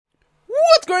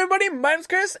everybody, my name's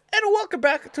Chris, and welcome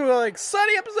back to an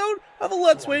exciting episode of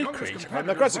Let's Play Krusty Krab,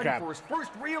 the Krusty Krab. For his first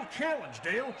real challenge,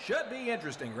 Dale. Should be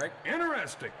interesting, Rick.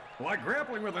 Interesting. Like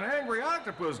grappling with an angry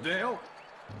octopus, Dale.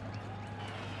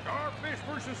 Starfish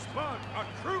versus Sponge, a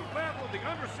true battle of the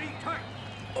undersea titan.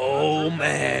 Oh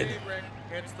man,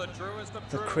 It's the truest of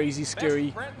the true. crazy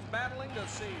scary Best friends battling to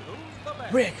see who's the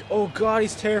best. Rick. Oh god,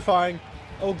 he's terrifying.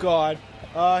 Oh god.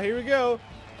 Here we go.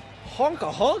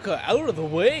 Honka honka, out of the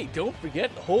way. Don't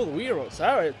forget to hold the wheel ropes.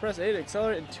 Alright, press A to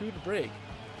accelerate and 2 to brake.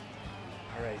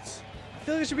 Alright. I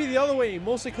feel like it should be the other way,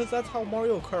 mostly because that's how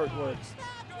Mario Kart works.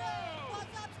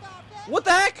 What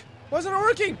the heck? Why isn't it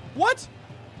working? What?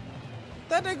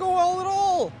 That didn't go well at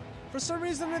all. For some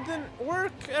reason it didn't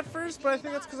work at first, but I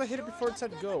think that's because I hit it before it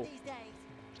said go.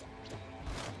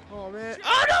 Oh man.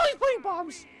 Oh no, he's playing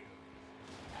bombs!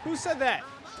 Who said that?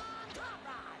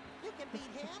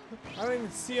 I don't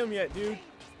even see him yet, dude.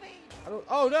 I don't.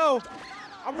 Oh no!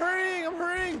 I'm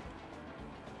hurrying!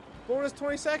 Bonus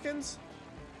 20 seconds.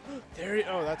 There he.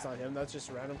 Oh, that's not him. That's just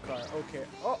a random car. Okay.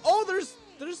 Oh, there's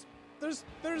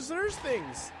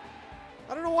things.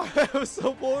 I don't know why I was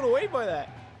so blown away by that.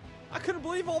 I couldn't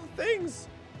believe all the things.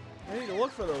 I need to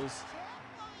look for those.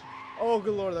 Oh,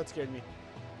 good lord, that scared me.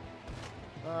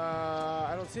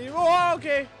 I don't see. Oh,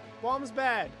 okay. Bomb's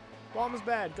bad.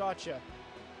 Gotcha.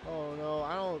 Oh no,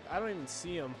 I don't even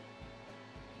see him.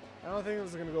 I don't think this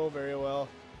is gonna go very well.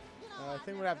 I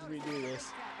think we'd have to redo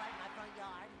this.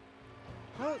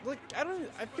 I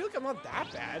feel like I'm not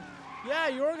that bad. Yeah,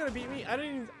 you're gonna beat me. I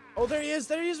didn't even. Oh, there he is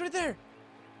right there.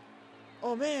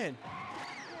 Oh man.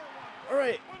 All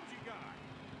right.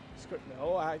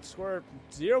 No, I scored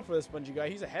 0 for the spongy guy.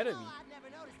 He's ahead of me.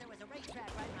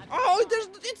 Oh,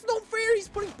 it's no fair. He's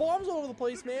putting bombs all over the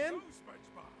place, man.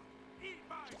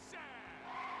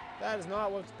 That is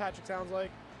not what Patrick sounds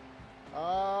like.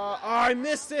 Oh, I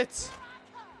missed it.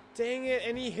 Dang it,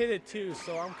 and he hit it too,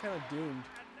 so I'm kind of doomed.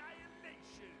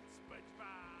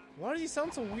 Why does he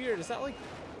sound so weird? Is that like...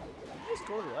 Did he just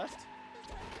go to the left?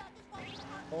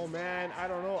 Oh man, I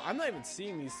don't know. I'm not even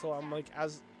seeing these, so I'm like,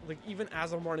 even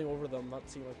as I'm running over them, I'm not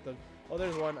seeing like the... Oh,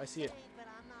 there's one. I see it.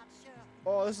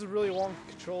 Oh, this is really long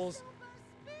controls.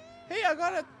 Hey, I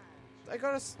got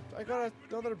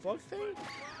another bug thing?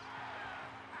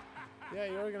 Yeah,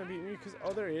 you're gonna beat me because...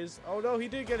 Oh, there he is. Oh no, he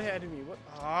did get ahead of me. What?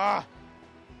 Ah!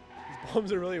 These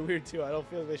bombs are really weird too. I don't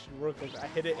feel like they should work like that. I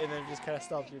hit it and then it just kind of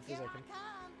stopped me for a second.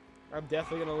 I'm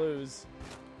definitely gonna lose.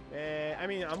 I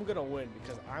mean, I'm gonna win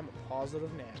because I'm a positive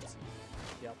Nancy.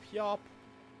 Yup.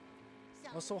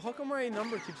 Also, how come my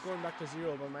number keeps going back to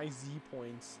 0 by my Z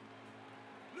points?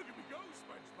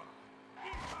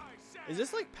 Is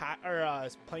this like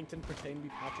Plankton pretending to be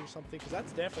Patrick or something? Because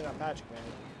that's definitely not Patrick, man.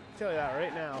 I'll tell you that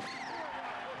right now.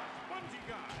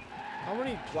 How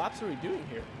many laps are we doing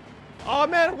here? Oh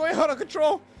man, I'm going out of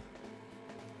control!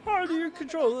 How do you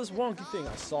control this wonky thing?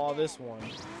 I saw this one.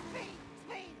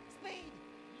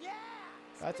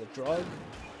 That's a drug.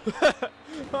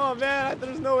 Oh man,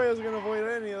 there's no way I was gonna avoid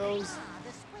any of those.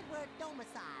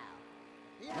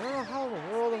 I don't know how in the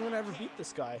world I'm gonna ever beat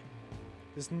this guy.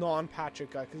 This non-Patrick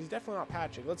guy, because he's definitely not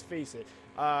Patrick. Let's face it.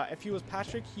 If he was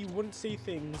Patrick, he wouldn't say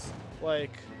things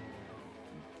like...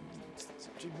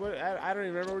 I don't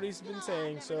even remember what he's been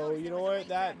saying, so you know what?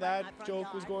 That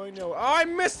joke was going nowhere. Oh, I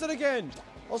missed it again!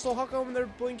 Also, how come they're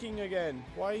blinking again?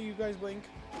 Why do you guys blink?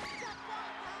 Oh,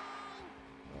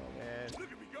 man.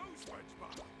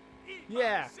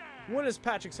 Yeah. When does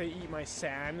Patrick say eat my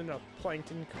sand in a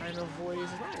plankton kind of voice?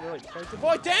 It's not really plankton.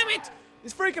 Boy, damn it!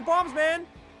 These freaking bombs, man!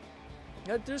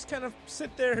 I just kind of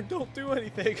sit there and don't do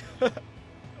anything. If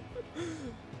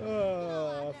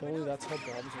only that's how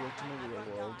bombs worked in the real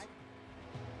world.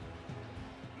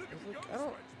 I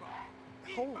don't...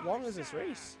 How long is this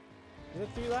race? Is it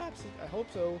 3 laps? I hope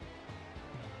so.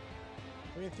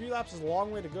 I mean, 3 laps is a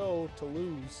long way to go to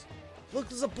lose. Look,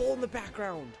 there's a bull in the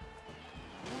background.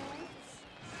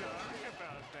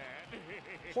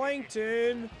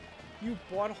 Plankton, you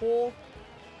butthole.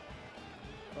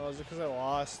 Oh, is it because I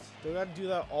lost? Do I gotta do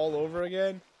that all over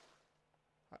again?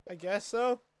 I guess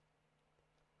so.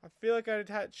 I feel like I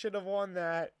should have won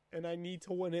that, and I need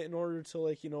to win it in order to,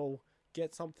 like, you know,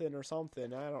 get something or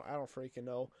something. I don't freaking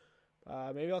know.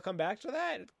 Maybe I'll come back to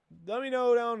that. Let me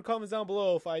know down in the comments down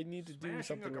below if I need to do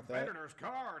something with that. Smashing a competitor's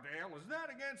car, Dale. Is that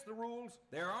against the rules?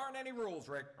 There aren't any rules,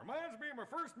 Rick. Reminds me of my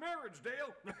first marriage,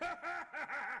 Dale.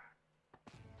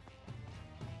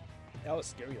 That was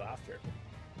scary laughter.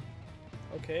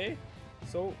 Okay,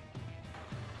 so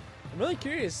I'm really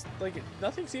curious. Like,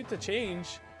 nothing seemed to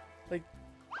change. Like,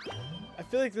 I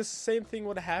feel like this same thing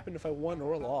would have happened if I won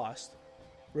or lost.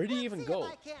 Where do you even go?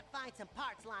 I can't find some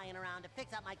parts lying around to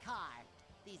fix up my car.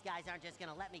 These guys aren't just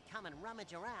gonna let me come and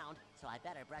rummage around, so I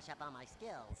better brush up on my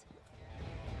skills.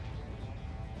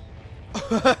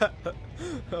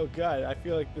 Oh god, I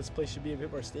feel like this place should be a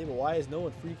bit more stable. Why is no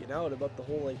one freaking out about the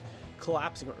whole like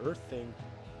collapsing Earth thing?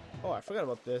 Oh, I forgot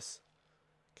about this.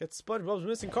 Get SpongeBob's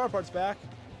missing car parts back.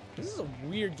 This is a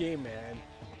weird game, man.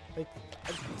 Like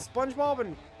SpongeBob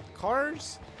and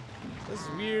cars. This is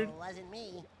weird. Wasn't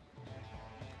me.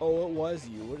 Oh, it was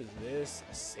you. What is this?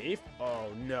 A safe? Oh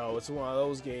no, it's one of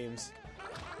those games.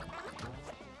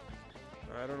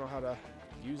 I don't know how to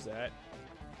use that.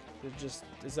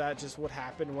 Is that just what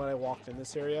happened when I walked in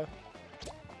this area?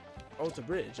 Oh, it's a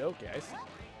bridge. Okay, I see.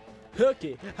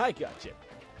 Okay, I got you.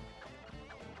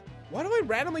 Why do I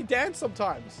randomly dance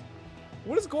sometimes?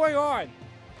 What is going on?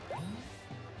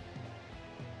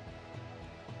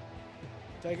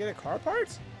 Did I get a car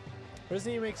part? Or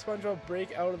doesn't he make SpongeBob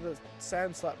break out of the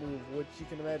sand slap move, which you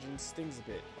can imagine stings a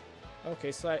bit?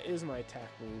 Okay, so that is my attack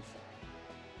move.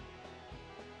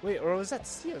 Wait, or was that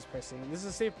C I was pressing? This is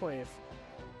a save point.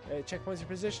 If checkpoints your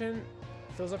position,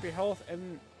 fills up your health,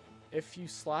 and if you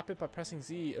slap it by pressing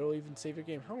Z, it'll even save your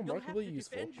game. How remarkably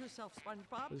useful. Defend yourself,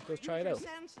 SpongeBob. Let's go try it out.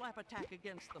 Sand slap attack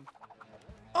against them.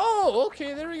 Oh,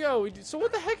 okay, there we go. So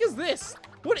what the heck is this?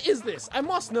 What is this? I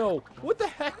must know. What the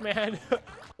heck, man?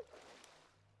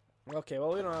 Okay,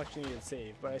 well, we don't actually need to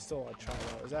save, but I still want to try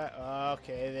it out. Is that...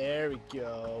 okay, there we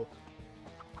go.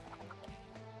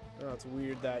 Oh, it's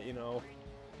weird that, you know,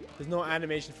 there's no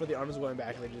animation for the arms going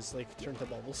back. They just, like, turn to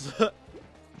bubbles.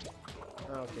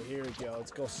 Okay, here we go.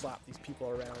 Let's go slap these people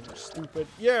around. They're stupid.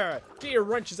 Yeah! Get your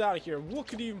wrenches out of here. What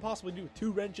could you even possibly do with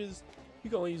 2 wrenches? You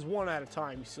can only use 1 at a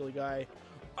time, you silly guy.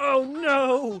 Oh,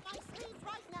 no!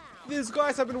 These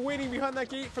guys have been waiting behind that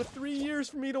gate for 3 years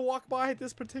for me to walk by at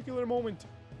this particular moment.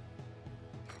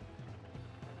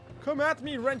 Come at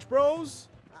me, wrench bros!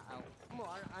 Uh-oh, more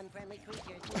unfriendly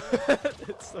creatures.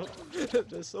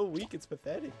 They're so weak, it's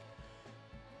pathetic.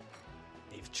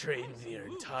 They've trained their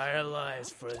entire lives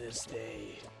for this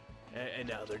day, and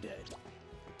now they're dead.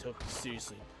 It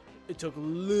took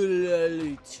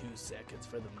literally 2 seconds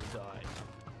for them to die.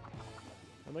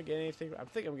 Am I getting anything? I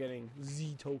think I'm getting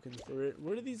Z tokens for it.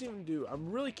 What do these even do?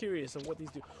 I'm really curious of what these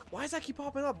do. Why does that keep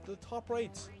popping up? The top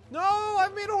right. No,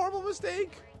 I've made a horrible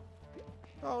mistake.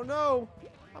 Oh no,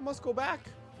 I must go back.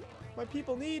 My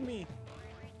people need me.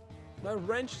 My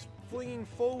wrench flinging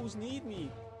foes need me.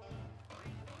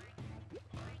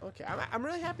 Okay, I'm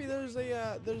really happy there's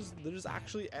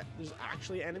actually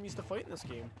enemies to fight in this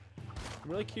game. I'm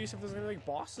really curious if there's gonna be like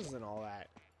bosses and all that.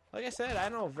 Like I said, I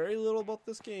know very little about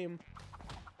this game.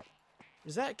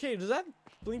 Is that okay? Does that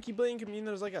blinky blink mean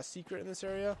there's like a secret in this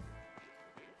area?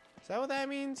 Is that what that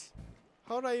means?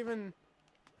 How would I even?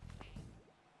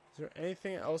 Is there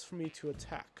anything else for me to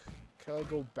attack? Can I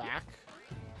go back?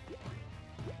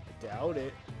 I doubt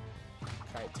it.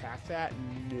 Can I attack that?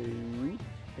 No.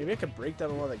 Maybe I could break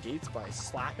down one of the gates by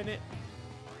slapping it.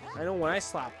 I know when I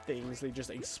slap things, they just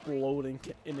explode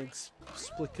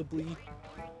inexplicably.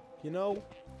 You know?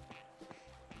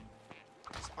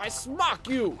 I smack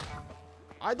you!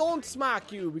 I don't smack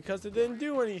you because it didn't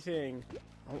do anything.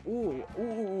 Oh,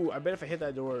 ooh. I bet if I hit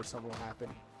that door, something will happen.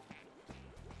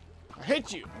 I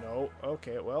hit you! No.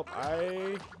 Okay, well,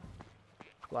 I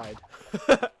lied.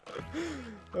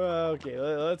 Okay,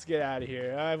 let's get out of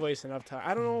here. I've wasted enough time.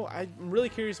 I don't know. I'm really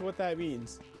curious what that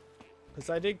means. Because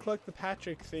I did collect the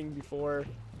Patrick thing before.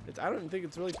 I don't think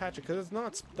it's really Patrick. Because it's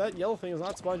not. That yellow thing is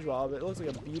not SpongeBob. It looks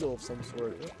like a beetle of some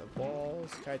sort. What the balls?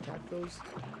 Can I attack those?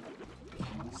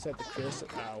 Set the Chris.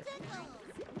 Ow.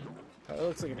 That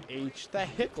looks like an H. That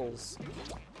hickles.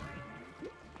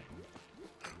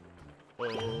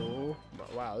 Oh.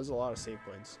 Wow, there's a lot of save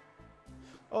points.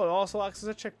 Oh, it also acts as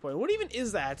a checkpoint. What even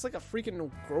is that? It's like a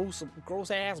freaking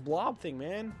gross ass blob thing,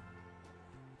 man.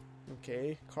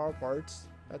 Okay, car parts.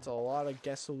 That's a lot of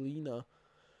gasolina.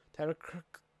 Time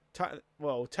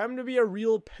to be a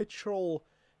real petrol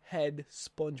head,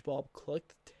 SpongeBob.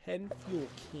 Collect 10 fuel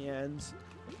cans.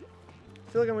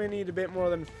 I feel like I'm gonna need a bit more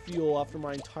than fuel after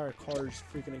my entire car's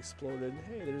freaking exploded.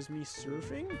 Hey, there's me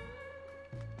surfing.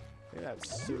 Hey,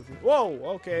 that's surfing. Whoa,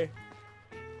 okay.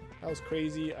 That was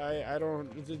crazy. I don't...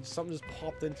 Something just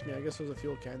popped into me. I guess it was a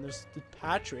fuel can. There's the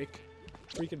Patrick.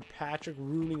 Freaking Patrick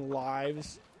ruining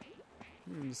lives.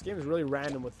 This game is really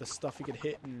random with the stuff you could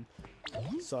hit and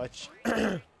such.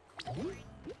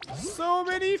 So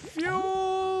many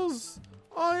fuels!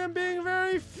 I am being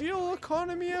very fuel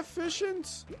economy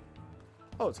efficient.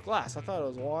 Oh, it's glass. I thought it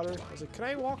was water. I was like, can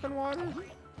I walk on water?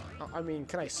 I mean,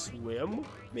 can I swim?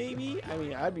 Maybe? I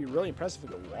mean, I'd be really impressed if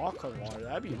I could walk on water.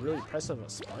 That'd be really impressive of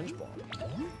SpongeBob.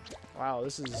 Wow,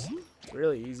 this is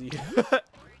really easy.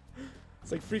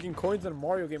 It's like freaking coins in a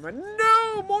Mario game.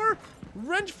 No! More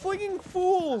wrench flinging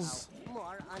fools!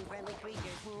 More unfriendly creatures.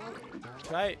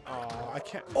 Right? Oh, I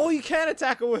can't. Oh, you can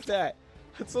attack him with that!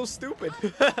 That's so stupid.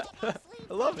 I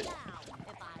love it.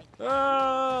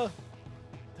 They're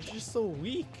just so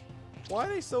weak. Why are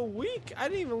they so weak? I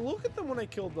didn't even look at them when I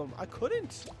killed them. I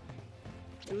couldn't.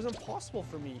 It was impossible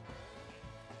for me.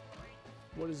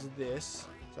 What is this?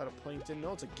 Is that a plankton?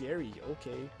 No, it's a Gary.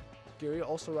 Okay. Gary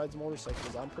also rides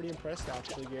motorcycles. I'm pretty impressed,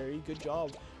 actually, Gary. Good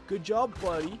job. Good job,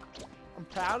 buddy. I'm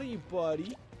proud of you,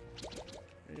 buddy.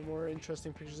 Any more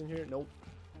interesting pictures in here? Nope.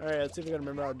 Alright, let's see if I can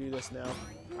remember how to do this now.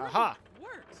 Aha!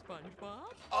 Work,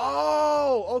 SpongeBob.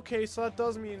 Oh! Okay, so that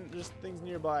does mean there's things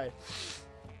nearby.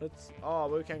 Let's... Oh,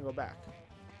 but we can't go back.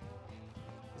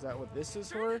 Is that what this is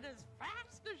Turn for? it as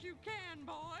fast as you can,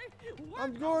 boy.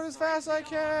 I'm going as fast as I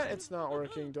can. It's not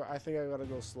working. I think I gotta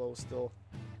go slow still.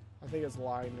 I think it's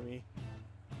lying to me.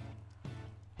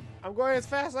 I'm going as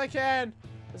fast as I can.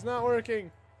 It's not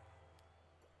working.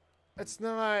 It's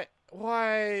not.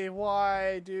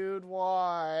 Why, dude?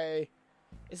 Why?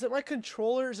 Is it my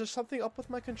controller? Is there something up with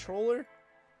my controller?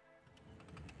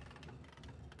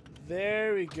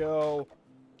 There we go.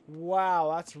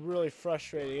 Wow, that's really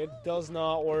frustrating. It does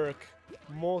not work.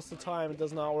 Most of the time, it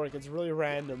does not work. It's really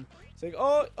random. It's like,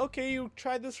 oh, okay, you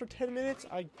tried this for 10 minutes.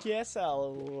 I guess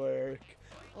I'll work.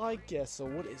 I guess so.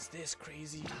 What is this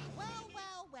crazy? Well.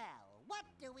 What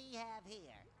do we have here?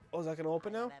 Oh, is that gonna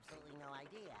open I now? have absolutely no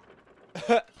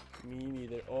idea. Me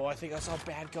neither. Oh, I think I saw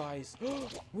bad guys.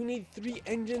 We need 3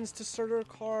 engines to start our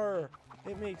car.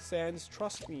 It makes sense.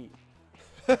 Trust me.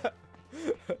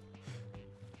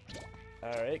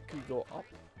 Alright, can we go up?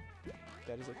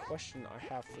 That is a question I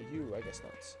have for you. I guess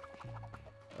not.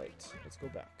 Right, let's go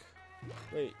back.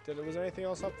 Wait, was there anything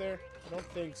else up there? I don't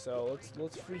think so.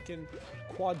 Let's freaking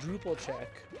quadruple check.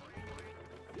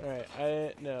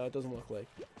 Alright, no, it doesn't look like.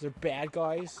 Is there bad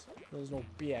guys? There's no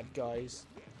bad guys.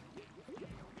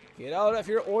 Get out of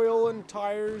your oil and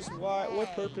tires. Why?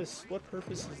 What purpose? What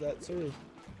purpose is that serve?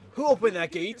 Who opened that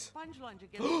gate? Sponge lunge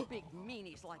against big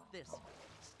meanies like this.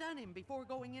 Stun him before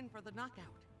going in for the knockout.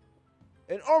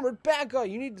 An armored bad guy.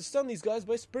 You need to stun these guys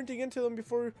by sprinting into them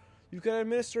before you can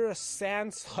administer a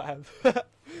sand slab.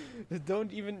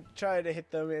 Don't even try to hit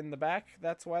them in the back.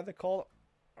 That's why they're called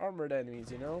armored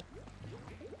enemies, you know?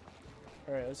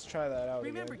 Alright, let's try that out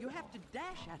Remember, again. you have to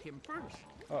dash at him first.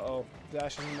 Uh-oh.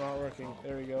 Dash is not working.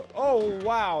 There we go. Oh,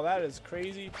 wow. That is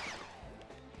crazy.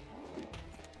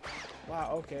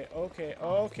 Wow, okay.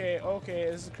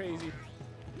 This is crazy.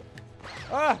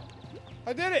 Ah!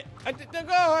 I did it! I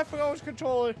forgot which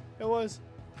controller it was.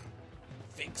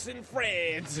 Fixin'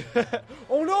 friends!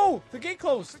 Oh no! The gate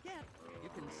closed! Forget, you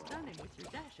can stun him with your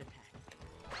dash attack.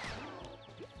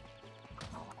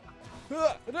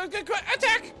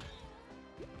 Attack!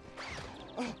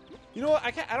 You know what?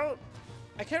 I can't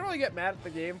really get mad at the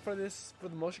game for the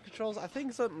motion controls. I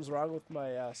think something's wrong with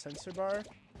my sensor bar.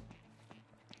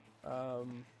 Oh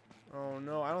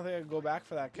no, I don't think I can go back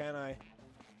for that, can I?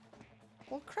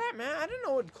 Well, crap, man. I didn't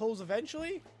know it would close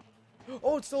eventually.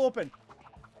 Oh, it's still open.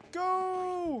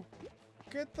 Go!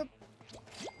 Get the...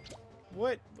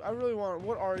 What? I really want...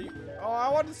 What are you? Oh, I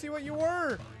wanted to see what you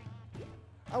were.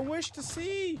 I wish to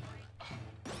see.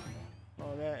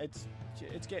 Oh, man. It's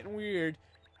getting weird.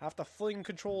 I have to fling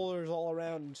controllers all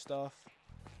around and stuff.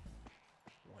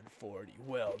 140.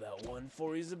 Well, that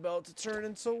 140 is about to turn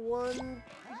into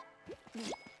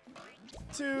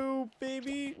 2,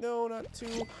 baby. No, not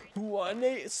 2.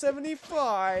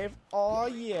 175. Oh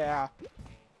yeah.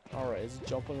 All right, let's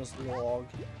jump on this log.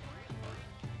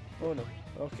 Oh no.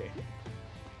 Okay.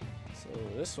 So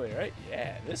this way, right?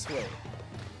 Yeah, this way.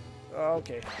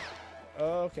 Okay.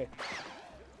 Okay.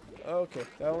 Okay,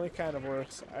 that only kind of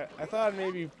works. I thought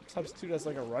maybe substitute as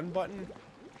like a run button,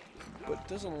 but it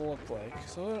doesn't look like.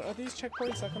 So are these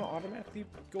checkpoints not gonna automatically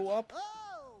go up?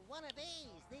 Oh, one of these.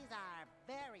 These are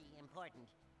very important.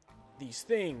 These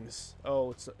things.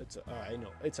 Oh, I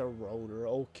know. It's a rotor.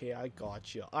 Okay, I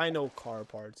got you. I know car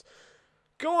parts.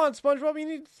 Go on, SpongeBob. You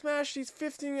need to smash these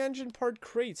 15 engine part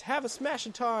crates. Have a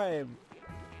smashing time.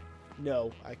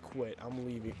 No, I quit. I'm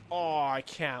leaving. Oh, I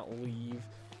can't leave.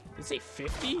 Did it say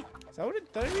 50? Is that what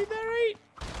it... Did I read that right?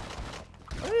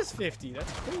 That is 50.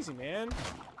 That's crazy, man.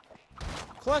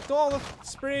 Collect all the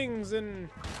springs and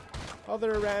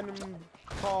other random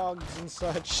cogs and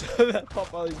such that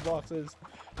pop out of these boxes.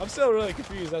 I'm still really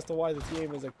confused as to why this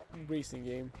game is a racing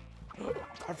game.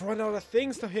 I've run out of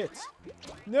things to hit.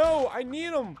 No, I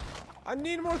need them. I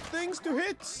need more things to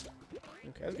hit.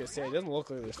 Okay, I was gonna say, it doesn't look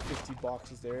like there's 50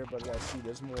 boxes there, but I see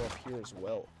there's more up here as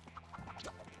well.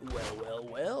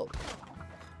 Well.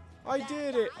 I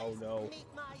did it. Oh no. Meet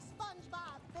my SpongeBob.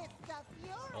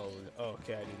 Oh,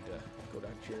 okay, I need to go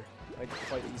down here. I need to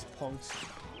fight these punks.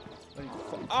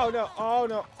 Oh no! Oh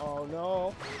no! Oh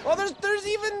no! Oh, there's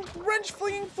even wrench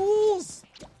flinging fools.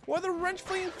 Why are there wrench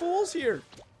flinging fools here?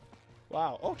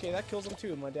 Wow. Okay, that kills them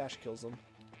too. My dash kills them.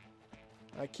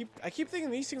 I keep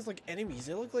thinking these things like enemies.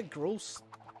 They look like gross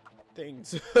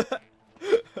things.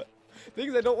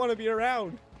 Things I don't want to be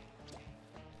around.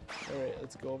 All right,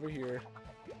 let's go over here.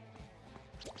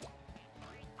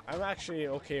 I'm actually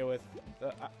okay with.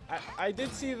 I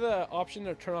did see the option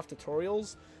to turn off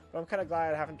tutorials, but I'm kind of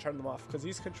glad I haven't turned them off because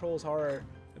these controls are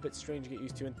a bit strange to get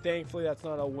used to, and thankfully that's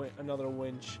not another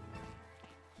winch.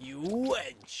 You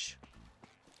wench!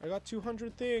 I got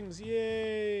 200 things,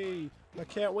 yay! I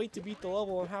can't wait to beat the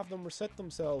level and have them reset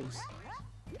themselves.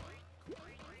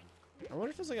 I wonder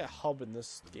if there's like a hub in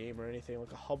this game or anything,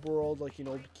 like a hub world, like, you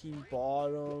know, Bikini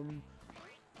Bottom,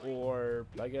 or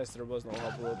I guess there was no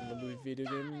hub world in the movie video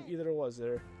game. Either was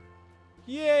there.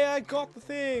 Yay, I got the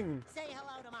thing! Say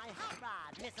hello to my hot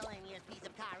rod, miscellaneous piece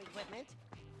of car equipment.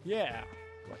 Yeah.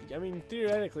 I mean,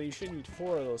 theoretically, you should need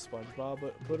 4 of those,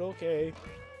 SpongeBob, but okay.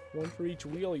 1 for each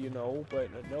wheel, you know, but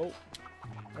nope.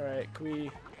 Alright, can we...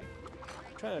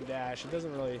 I'm trying to dash. It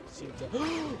doesn't really seem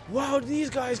to... Wow, did these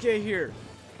guys get here?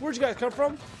 Where'd you guys come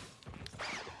from?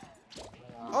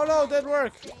 Oh no, it didn't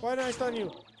work. Why didn't I stun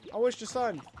you? I wish to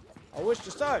stun. I wish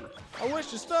to stun. I wish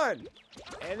to stun.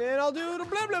 And then I'll do the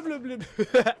blah blah blah blah.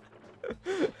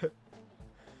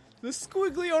 The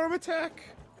squiggly arm attack.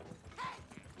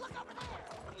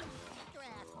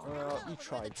 Well, you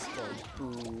tried,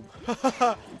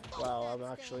 SpongeBob. Wow, I'm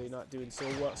actually not doing so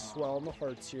swell on the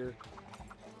hearts here.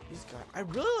 These guys,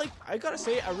 I gotta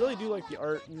say, I really do like the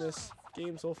art in this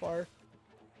game so far.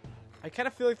 I kind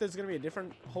of feel like there's gonna be a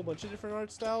whole bunch of different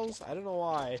art styles. I don't know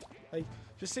why. Like,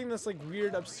 just seeing this like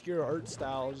weird, obscure art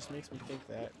style just makes me think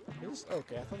that.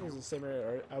 Okay, I thought it was the same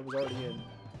area I was already in.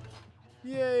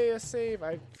 Yay, a save!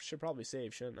 I should probably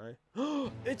save, shouldn't I?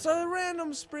 It's a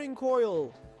random spring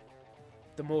coil.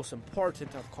 The most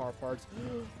important of car parts.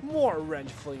 More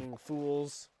wrench flinging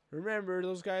fools. Remember,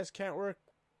 those guys can't work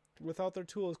without their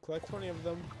tools. Collect 20 of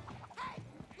them.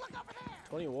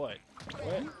 20 what?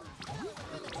 What?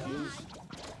 I'm confused.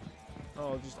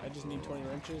 Oh, I just need 20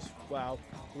 wrenches? Wow.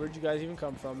 Where'd you guys even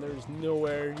come from? There's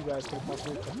nowhere you guys could have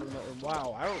possibly come from that room.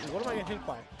 Wow. What am I getting hit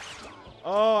by?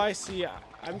 Oh, I see.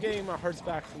 I'm getting my hearts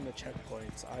back from the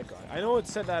checkpoints. I got it. I know it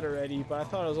said that already, but I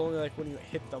thought it was only like when you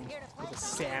hit them with a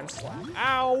sand slap.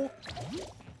 Ow!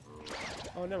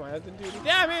 Oh, never mind. That didn't do any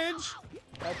damage!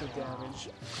 That did damage.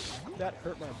 That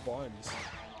hurt my buns.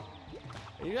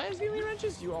 Are you guys giving me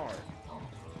wrenches? You are.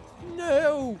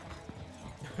 No!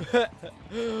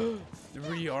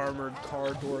 3 armored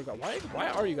car door. Why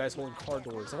are you guys holding car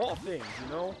doors? Of all things, you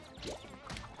know?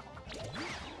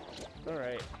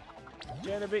 Alright.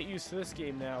 Getting a bit used to this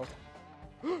game now.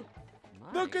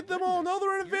 Look at them all! Now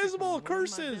they're invisible!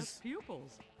 Curses!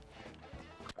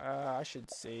 I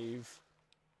should save.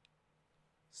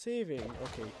 Saving.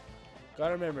 Okay.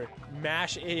 Gotta remember,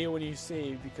 mash A when you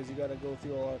save because you gotta go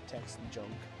through a lot of text and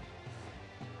junk.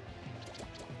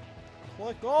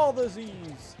 Collect all the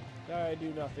Z's that I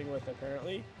do nothing with,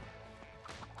 apparently.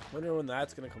 Wonder when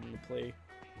that's gonna come into play.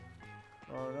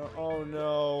 Oh no! Oh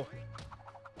no!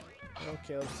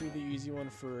 Okay, let's do the easy one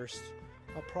first.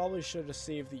 I probably should have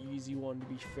saved the easy one to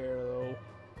be fair, though.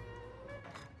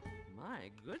 My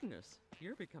goodness,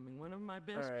 you're becoming one of my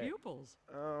best pupils.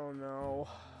 Oh no!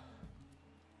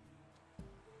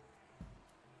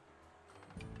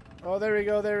 Oh, there we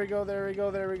go, there we go, there we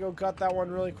go, there we go. Got that one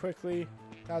really quickly.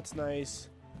 That's nice.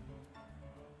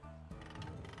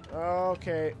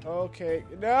 Okay, okay.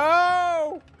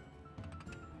 No!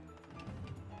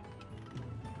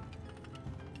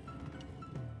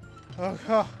 Oh,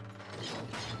 God.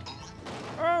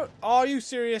 Oh, are you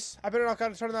serious? I better not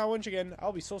gotta turn on that winch again.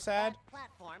 I'll be so sad. That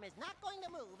platform is not going to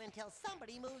move until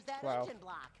somebody moves that Wow. engine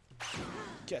block.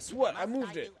 Guess what? I Must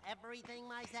moved I it. do everything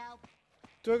myself?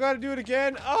 Do I gotta do it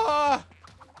again? Ah!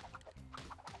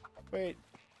 Wait.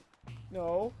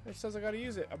 No, it says I gotta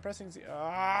use it. I'm pressing Z.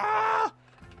 Ah!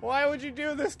 Why would you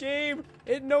do this game?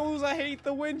 It knows I hate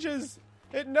the winches.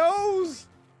 It knows.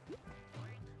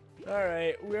 All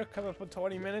right, we're coming up on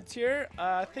 20 minutes here.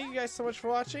 Thank you guys so much for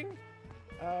watching.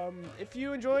 If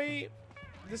you enjoy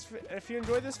this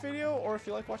video, or if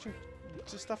you like watching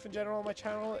just stuff in general on my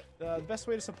channel, the best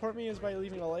way to support me is by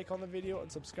leaving a like on the video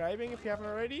and subscribing if you haven't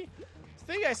already. So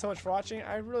thank you guys so much for watching.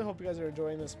 I really hope you guys are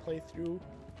enjoying this playthrough.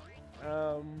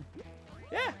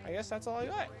 Yeah, I guess that's all I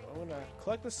got. I'm gonna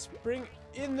collect the spring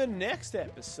in the next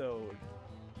episode.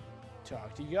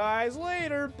 Talk to you guys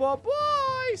later.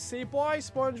 Bye-bye. Say bye,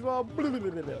 SpongeBob.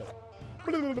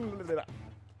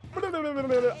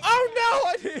 Oh no!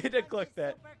 I didn't click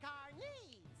that. Supercar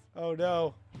needs. Oh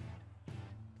no.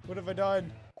 What have I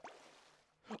done?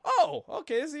 Oh,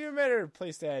 okay, this is even better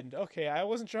place to end. Okay, I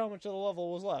wasn't sure how much of the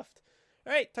level was left.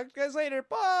 Alright, talk to you guys later.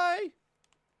 Bye!